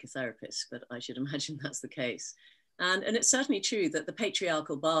psychotherapist, but I should imagine that's the case. And it's certainly true that the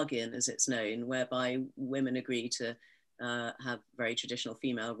patriarchal bargain, as it's known, whereby women agree to have very traditional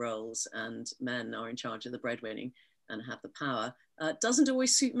female roles and men are in charge of the breadwinning and have the power, doesn't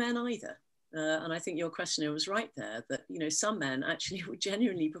always suit men either. And I think your questioner was right there, that, you know, some men actually would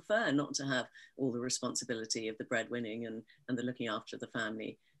genuinely prefer not to have all the responsibility of the breadwinning and the looking after the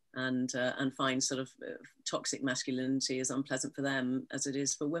family, and find sort of toxic masculinity as unpleasant for them as it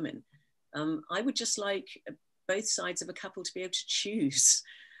is for women. I would just like both sides of a couple to be able to choose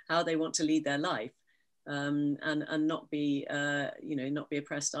how they want to lead their life, and not be, you know, not be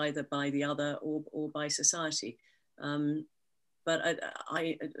oppressed either by the other or by society. But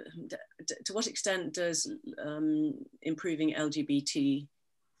to what extent does improving LGBT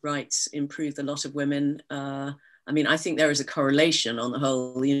rights improve the lot of women? I mean, I think there is a correlation on the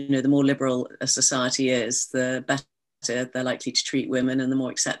whole. You know, the more liberal a society is, the better they're likely to treat women, and the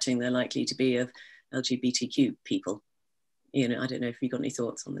more accepting they're likely to be of LGBTQ people. You know, I don't know if you've got any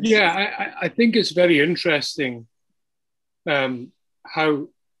thoughts on this. Yeah, I think it's very interesting how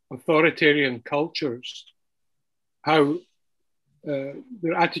authoritarian cultures, how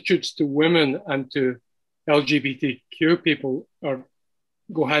their attitudes to women and to LGBTQ people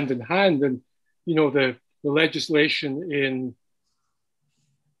go hand in hand. And, you know, the legislation in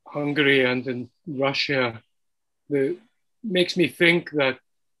Hungary and in Russia makes me think that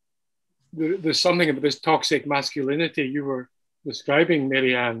there's something about this toxic masculinity you were describing,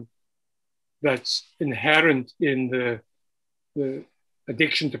 Mary Ann, that's inherent in the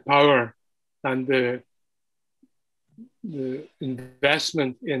addiction to power and the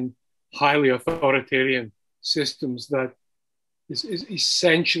investment in highly authoritarian systems that is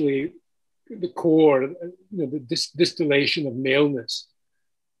essentially the core, you know, the distillation of maleness.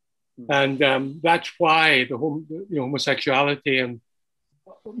 And that's why homosexuality and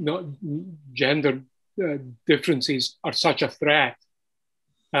not gender differences are such a threat.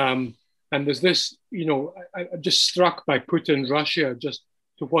 And there's this, you know, I'm just struck by Putin, Russia, just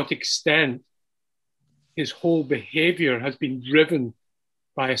to what extent his whole behavior has been driven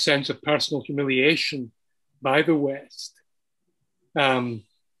by a sense of personal humiliation by the West.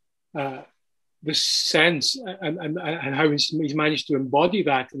 the sense and how he's managed to embody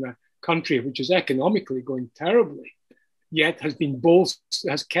that in a country which is economically going terribly, yet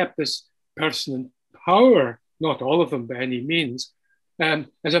has kept this person in power, not all of them by any means,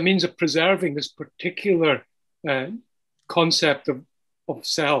 as a means of preserving this particular concept of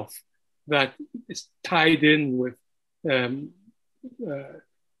self that is tied in with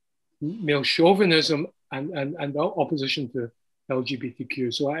male chauvinism and opposition to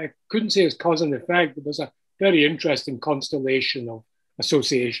LGBTQ. So I couldn't say it's cause and effect, but there's a very interesting constellation of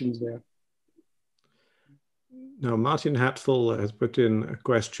associations there. Now, Martin Hatfull has put in a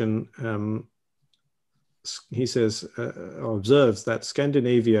question. He says, or observes that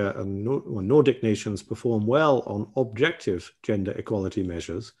Scandinavia and Nordic nations perform well on objective gender equality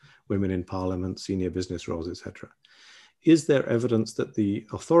measures, women in parliament, senior business roles, etc. Is there evidence that the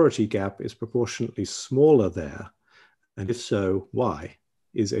authority gap is proportionately smaller there? And if so, why?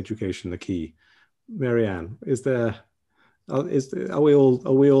 Is education the key? Mary Ann, are we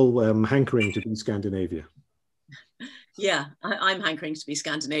all hankering to be Scandinavia? Yeah, I'm hankering to be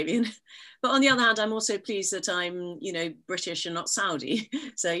Scandinavian, but on the other hand, I'm also pleased that I'm, British and not Saudi.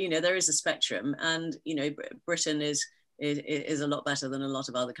 So, there is a spectrum, and Britain is a lot better than a lot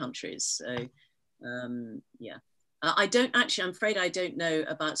of other countries. So, yeah. I'm afraid I don't know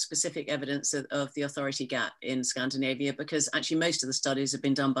about specific evidence of the authority gap in Scandinavia, because actually most of the studies have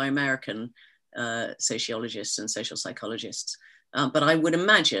been done by American sociologists and social psychologists. But I would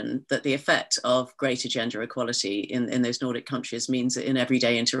imagine that the effect of greater gender equality in those Nordic countries means that in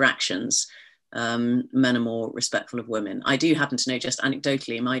everyday interactions, men are more respectful of women. I do happen to know, just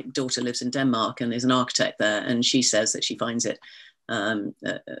anecdotally, my daughter lives in Denmark and is an architect there, and she says that she finds it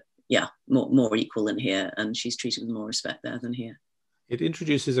more equal than here, and she's treated with more respect there than here. It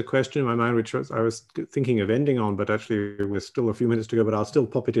introduces a question in my mind, which I was thinking of ending on, but actually we're still a few minutes to go, but I'll still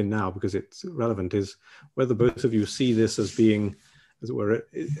pop it in now because it's relevant, is whether both of you see this as being, as it were,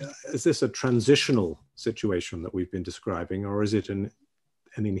 is this a transitional situation that we've been describing, or is it an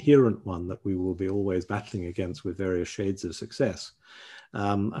inherent one that we will be always battling against with various shades of success?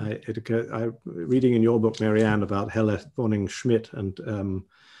 Reading in your book, Mary Ann, about Helle Thorning-Schmidt and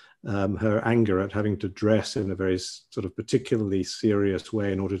her anger at having to dress in a very sort of particularly serious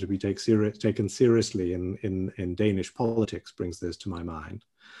way in order to be taken seriously in Danish politics brings this to my mind.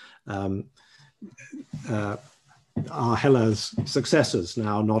 Are Helle's successors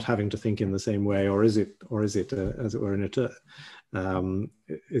now not having to think in the same way, or is it as it were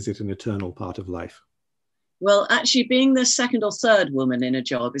is it an eternal part of life? Well, actually, being the second or third woman in a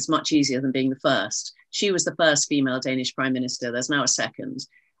job is much easier than being the first. She was the first female Danish prime minister. There's now a second.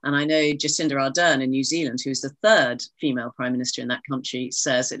 And I know Jacinda Ardern in New Zealand, who's the third female prime minister in that country,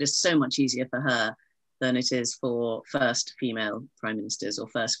 says it is so much easier for her than it is for first female prime ministers or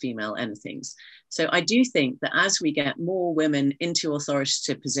first female anythings. So I do think that as we get more women into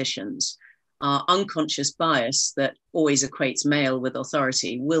authoritative positions, our unconscious bias that always equates male with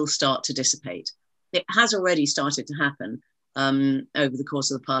authority will start to dissipate. It has already started to happen over the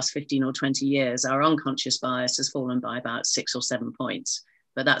course of the past 15 or 20 years. Our unconscious bias has fallen by about 6 or 7 points.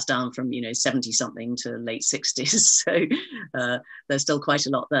 But that's down from 70 something to late 60s. So there's still quite a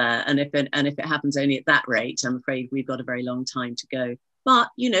lot there. And if it happens only at that rate, I'm afraid we've got a very long time to go. But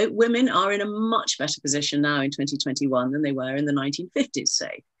women are in a much better position now in 2021 than they were in the 1950s,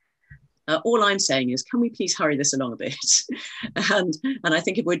 say. All I'm saying is, can we please hurry this along a bit? and I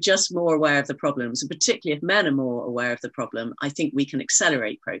think if we're just more aware of the problems, and particularly if men are more aware of the problem, I think we can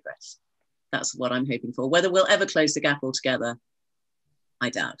accelerate progress. That's what I'm hoping for. Whether we'll ever close the gap altogether, I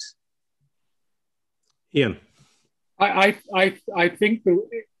doubt. Ian. I think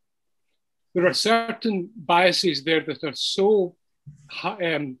there are certain biases there that are so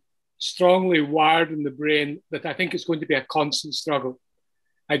strongly wired in the brain that I think it's going to be a constant struggle.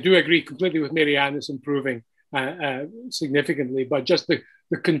 I do agree completely with Mary Ann, it's improving significantly, but just the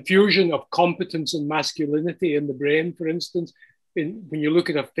confusion of competence and masculinity in the brain, for instance, when you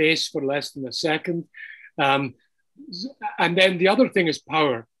look at a face for less than a second. And then the other thing is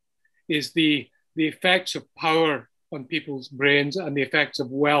power, is the effects of power on people's brains and the effects of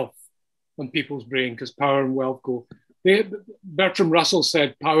wealth on people's brain, because power and wealth go. Bertrand Russell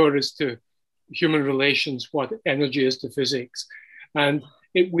said power is to human relations what energy is to physics. And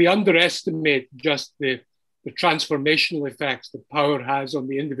we underestimate just the transformational effects that power has on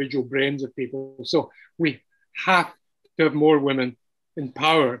the individual brains of people. So we have to have more women in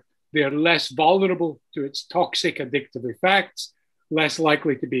power. They are less vulnerable to its toxic addictive effects, less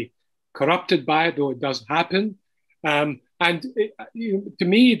likely to be corrupted by it, though it does happen. To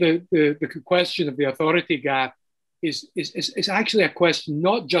me, the question of the authority gap is actually a question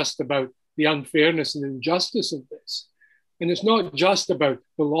not just about the the unfairness and injustice of this. And it's not just about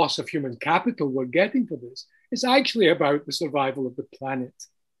the loss of human capital we're getting for this. It's actually about the survival of the planet.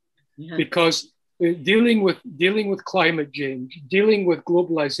 Yeah. Because dealing with climate change, dealing with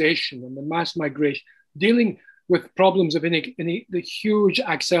globalization and the mass migration, dealing with problems of the huge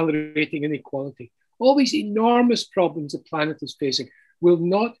accelerating inequality, all these enormous problems the planet is facing will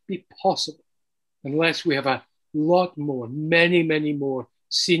not be possible unless we have a lot more, many, many more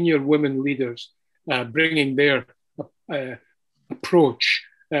senior women leaders bringing their approach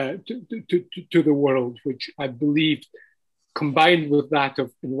to the world, which I believe, combined with that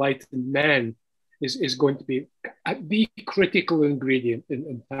of enlightened men, is going to be the critical ingredient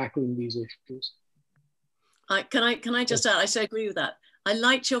in tackling these issues. Can I just add, I so agree with that. I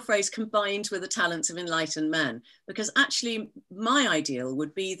liked your phrase combined with the talents of enlightened men, because actually my ideal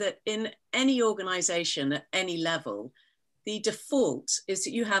would be that in any organization at any level, the default is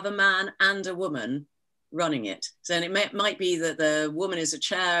that you have a man and a woman running it. So it might be that the woman is a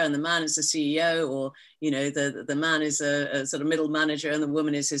chair and the man is the CEO, or the man is a sort of middle manager and the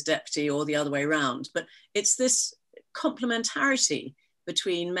woman is his deputy, or the other way around. But it's this complementarity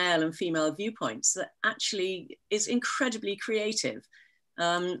between male and female viewpoints that actually is incredibly creative.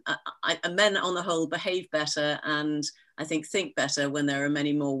 Men on the whole behave better and I think better when there are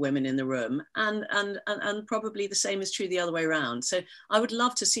many more women in the room, and probably the same is true the other way around. So I would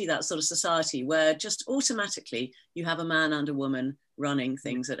love to see that sort of society where just automatically you have a man and a woman running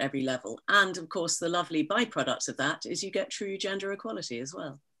things at every level. And of course, the lovely byproduct of that is you get true gender equality as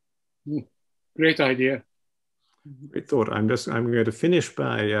well. Great idea. Great thought. I'm going to finish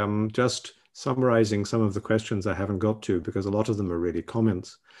by just summarizing some of the questions I haven't got to, because a lot of them are really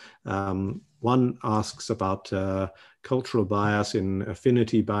comments. One asks about cultural bias in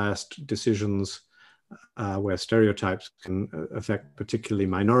affinity-biased decisions where stereotypes can affect particularly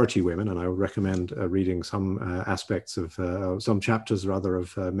minority women. And I would recommend reading some aspects of, some chapters rather,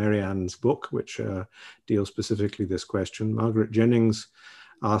 of Mary Ann's book, which deals specifically this question. Margaret Jennings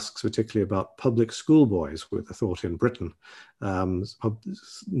asks particularly about public schoolboys with a thought in Britain. Networking,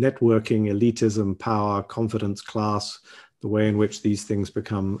 elitism, power, confidence, class, the way in which these things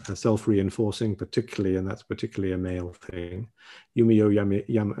become self-reinforcing, particularly, and that's particularly a male thing. Yumio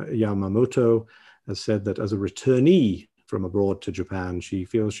Yamamoto has said that as a returnee from abroad to Japan, she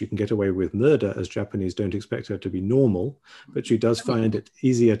feels she can get away with murder as Japanese don't expect her to be normal, but she does find it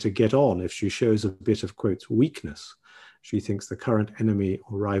easier to get on if she shows a bit of, quotes, weakness. She thinks the current enemy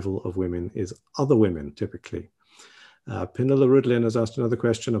or rival of women is other women, typically. Pernilla Rudlin has asked another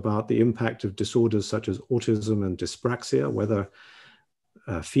question about the impact of disorders such as autism and dyspraxia, whether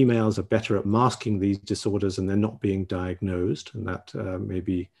females are better at masking these disorders and they're not being diagnosed. And that may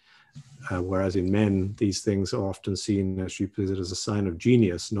be, whereas in men, these things are often seen, as she puts it, as a sign of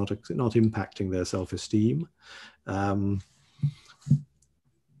genius, not impacting their self-esteem.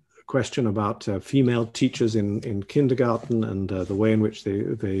 Question about female teachers in kindergarten and the way in which they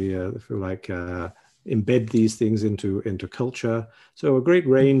feel like embed these things into culture. So a great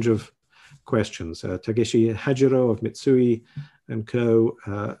range of questions. Takeshi Hajiro of Mitsui & Co.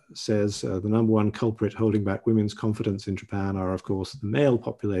 says the number one culprit holding back women's confidence in Japan are, of course, the male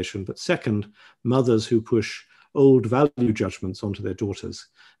population, but second, mothers who push old value judgments onto their daughters,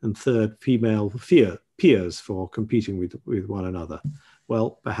 and third, female peers for competing with one another.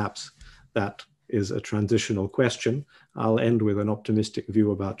 Well, perhaps that is a transitional question. I'll end with an optimistic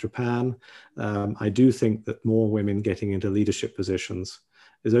view about Japan. I do think that more women getting into leadership positions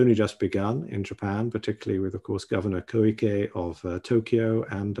is only just begun in Japan, particularly with, of course, Governor Koike of Tokyo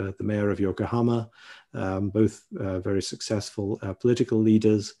and the mayor of Yokohama, both very successful political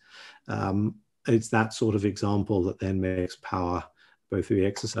leaders. It's that sort of example that then makes power both to be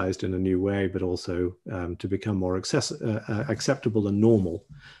exercised in a new way, but also to become more acceptable and normal.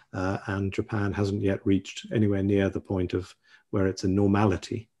 And Japan hasn't yet reached anywhere near the point of where it's a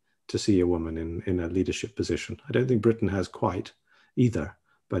normality to see a woman in a leadership position. I don't think Britain has quite either,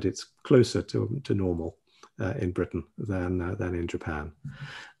 but it's closer to normal in Britain than in Japan.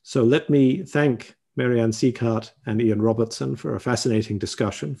 So let me thank Mary Ann Sieghart and Ian Robertson for a fascinating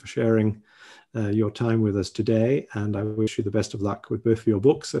discussion, for sharing your time with us today, and I wish you the best of luck with both of your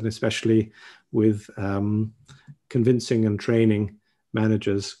books, and especially with convincing and training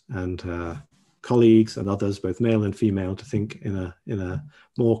managers and colleagues and others, both male and female, to think in a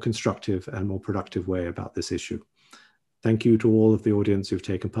more constructive and more productive way about this issue. Thank you to all of the audience who've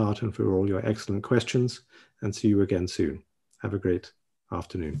taken part and for all your excellent questions, and see you again soon. Have a great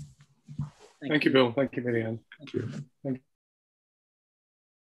afternoon. Thank you, Bill. Thank you, Mary Ann. Thank you. Thank you.